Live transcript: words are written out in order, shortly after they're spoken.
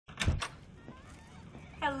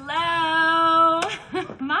Hello.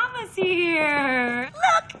 Mama's here.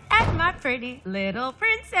 Look at my pretty little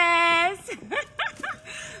princess.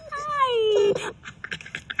 Hi.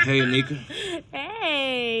 Hey, Anika.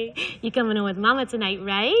 Hey. You coming in with Mama tonight,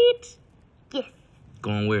 right? Yes.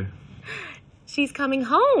 Going where? She's coming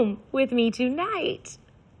home with me tonight.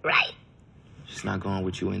 Right. She's not going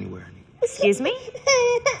with you anywhere, Anika. Excuse me?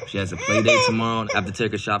 She has a play date tomorrow. I have to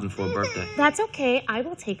take her shopping for her birthday. That's okay. I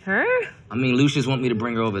will take her. I mean, Lucius want me to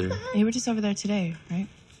bring her over there. You were just over there today, right?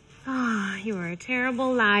 Oh, you are a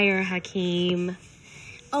terrible liar, Hakeem.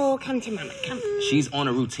 Oh, come to Mama. Come. She's on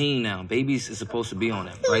a routine now. Babies is supposed to be on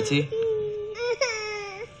it. Right, T?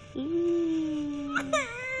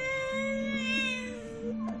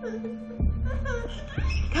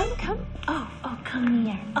 Come. Oh, come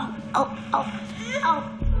here. Oh.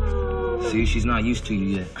 See, she's not used to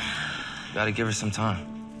you yet. Gotta give her some time.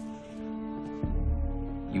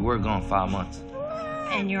 You were gone 5 months.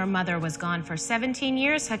 And your mother was gone for 17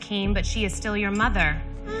 years, Hakeem, but she is still your mother.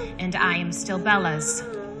 And I am still Bella's.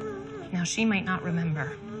 Now, she might not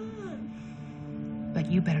remember, but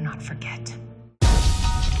you better not forget.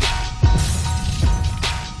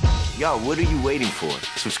 Yo, what are you waiting for?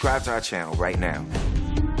 Subscribe to our channel right now.